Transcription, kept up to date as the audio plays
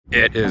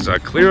It is a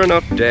clear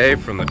enough day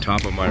from the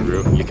top of my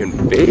roof. You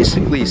can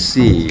basically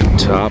see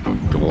top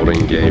of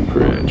Golden Gate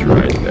Bridge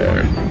right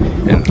there.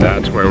 And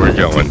that's where we're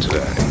going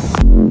today.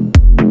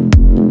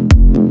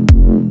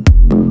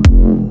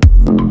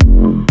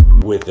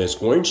 With this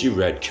orangey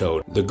red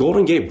coat, the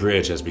Golden Gate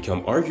Bridge has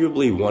become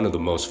arguably one of the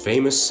most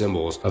famous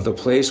symbols of the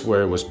place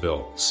where it was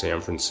built, San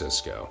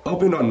Francisco.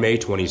 Opened on May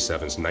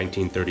 27,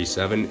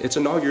 1937, its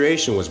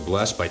inauguration was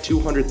blessed by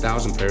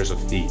 200,000 pairs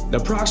of feet, the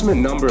approximate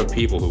number of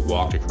people who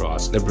walked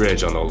across the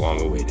bridge on the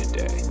long-awaited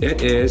day.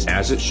 It is,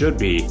 as it should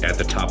be, at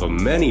the top of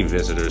many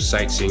visitors'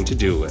 sightseeing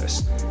to-do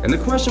lists. And the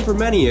question for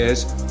many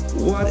is,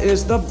 what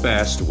is the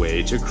best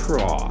way to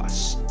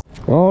cross?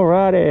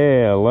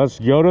 Alrighty, let's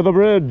go to the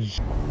bridge.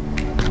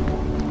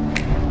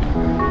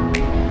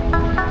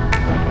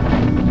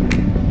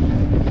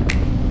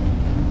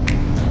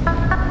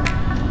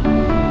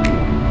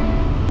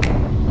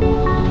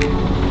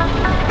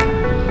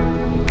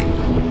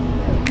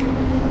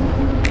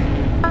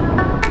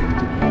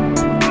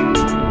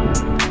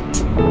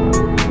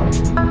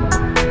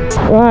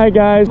 Alright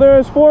guys,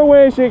 there's 4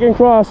 ways you can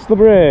cross the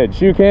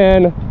bridge. You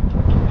can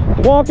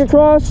walk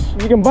across,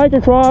 you can bike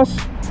across,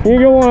 you can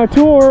go on a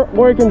tour,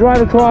 or you can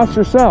drive across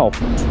yourself.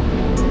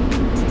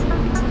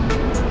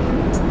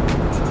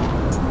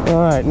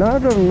 Alright, now I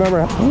have to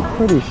remember, I'm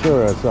pretty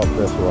sure it's up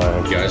this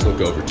way. You guys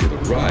look over to the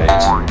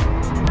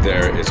right,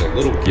 there is a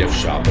little gift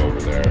shop over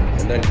there.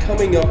 And then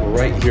coming up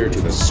right here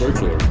to the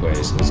circular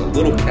place is a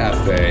little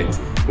cafe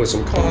with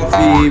some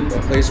coffee,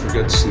 a place for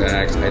good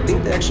snacks. I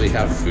think they actually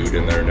have food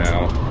in there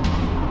now.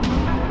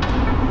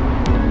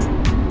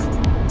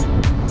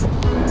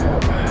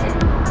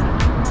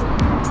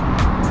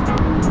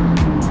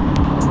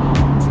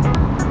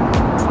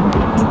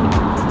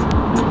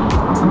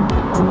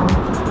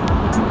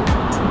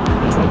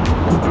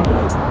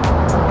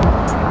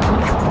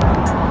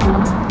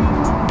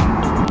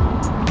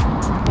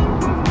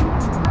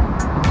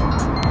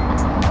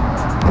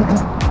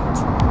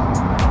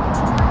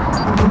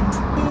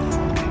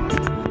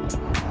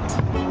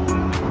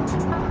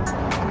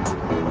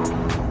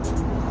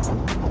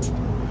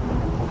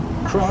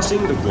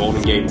 Crossing the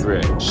Golden Gate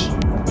Bridge.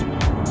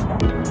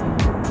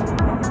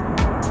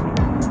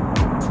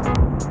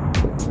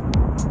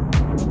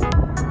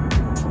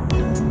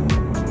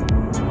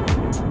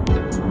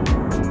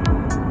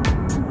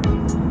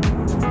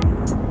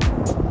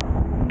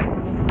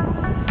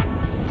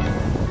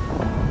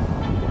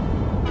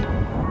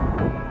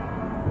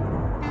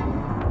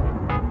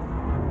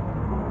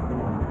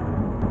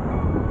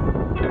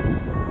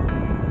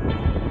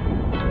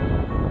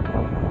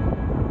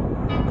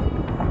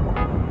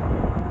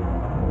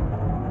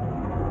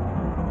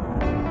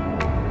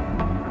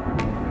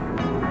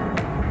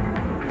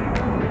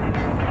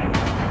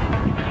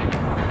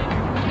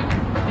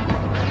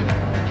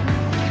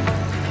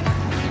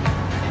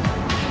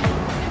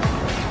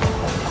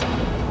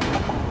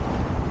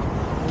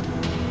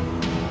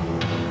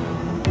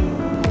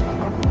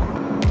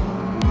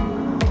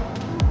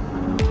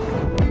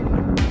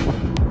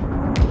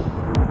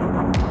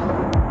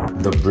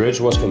 The bridge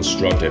was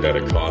constructed at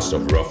a cost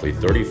of roughly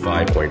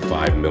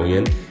 $35.5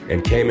 million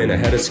and came in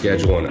ahead of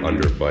schedule and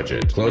under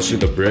budget. Close to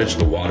the bridge,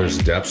 the water's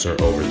depths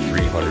are over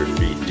 300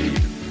 feet deep.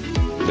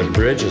 The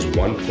bridge is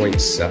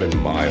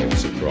 1.7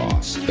 miles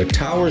across. The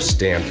towers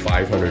stand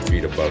 500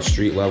 feet above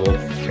street level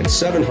and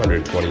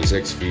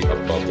 726 feet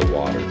above the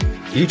water.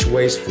 Each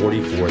weighs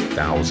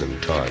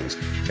 44,000 tons,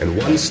 and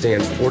one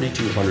stands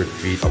 4,200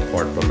 feet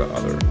apart from the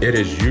other. It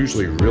is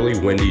usually really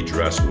windy,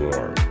 dress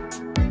warm.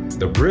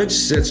 The bridge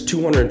sits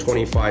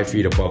 225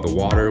 feet above the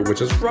water,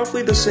 which is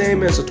roughly the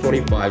same as a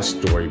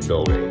 25-story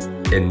building.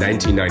 In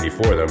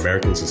 1994, the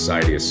American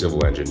Society of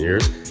Civil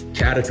Engineers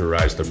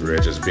categorized the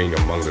bridge as being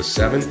among the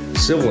 7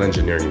 civil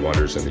engineering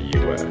wonders in the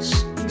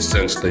U.S.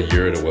 Since the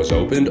year it was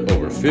opened,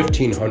 over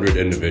 1,500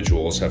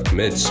 individuals have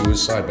committed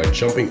suicide by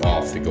jumping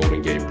off the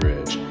Golden Gate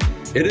Bridge.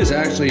 It is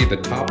actually the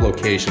top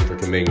location for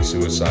committing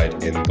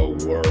suicide in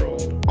the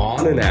world.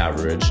 On an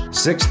average,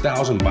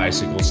 6,000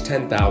 bicycles,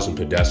 10,000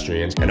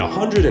 pedestrians, and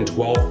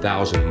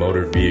 112,000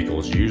 motor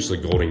vehicles use the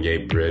Golden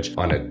Gate Bridge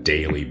on a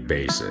daily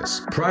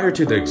basis. Prior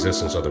to the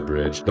existence of the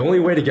bridge, the only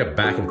way to get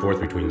back and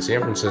forth between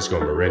San Francisco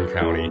and Marin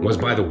County was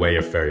by the way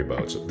of ferry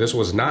boats. This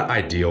was not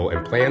ideal,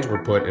 and plans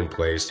were put in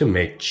place to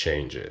make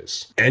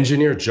changes.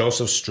 Engineer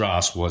Joseph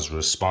Strauss was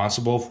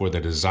responsible for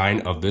the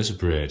design of this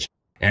bridge,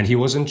 and he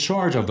was in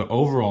charge of the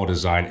overall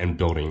design and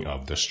building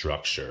of the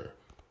structure.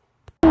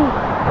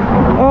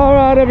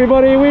 Alright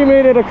everybody, we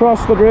made it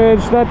across the bridge.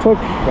 That took,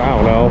 I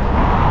don't know,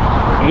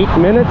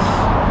 8 minutes?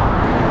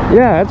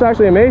 Yeah, it's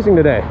actually amazing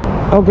today.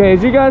 Okay,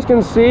 as you guys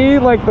can see,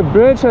 like the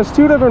bridge has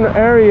 2 different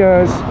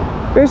areas.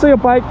 Basically a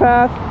bike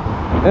path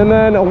and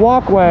then a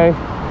walkway.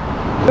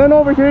 Then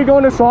over here you go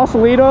into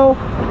Sausalito.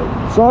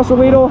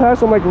 Sausalito has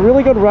some like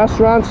really good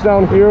restaurants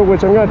down here,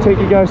 which I'm gonna take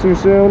you guys to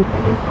soon.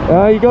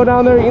 You go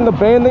down there in the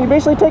bay, and then you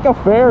basically take a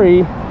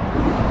ferry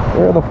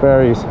Where are the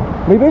ferries?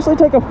 We basically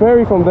take a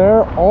ferry from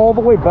there all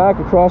the way back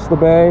across the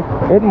bay.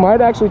 It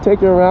might actually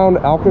take you around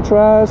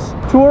Alcatraz.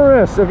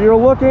 Tourists, if you're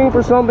looking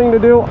for something to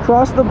do,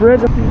 cross the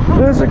bridge.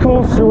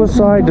 Physical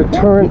suicide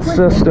deterrent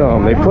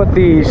system. They put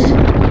these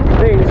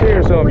things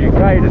here, so if you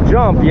try to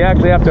jump, you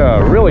actually have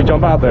to really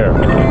jump out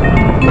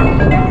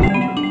there.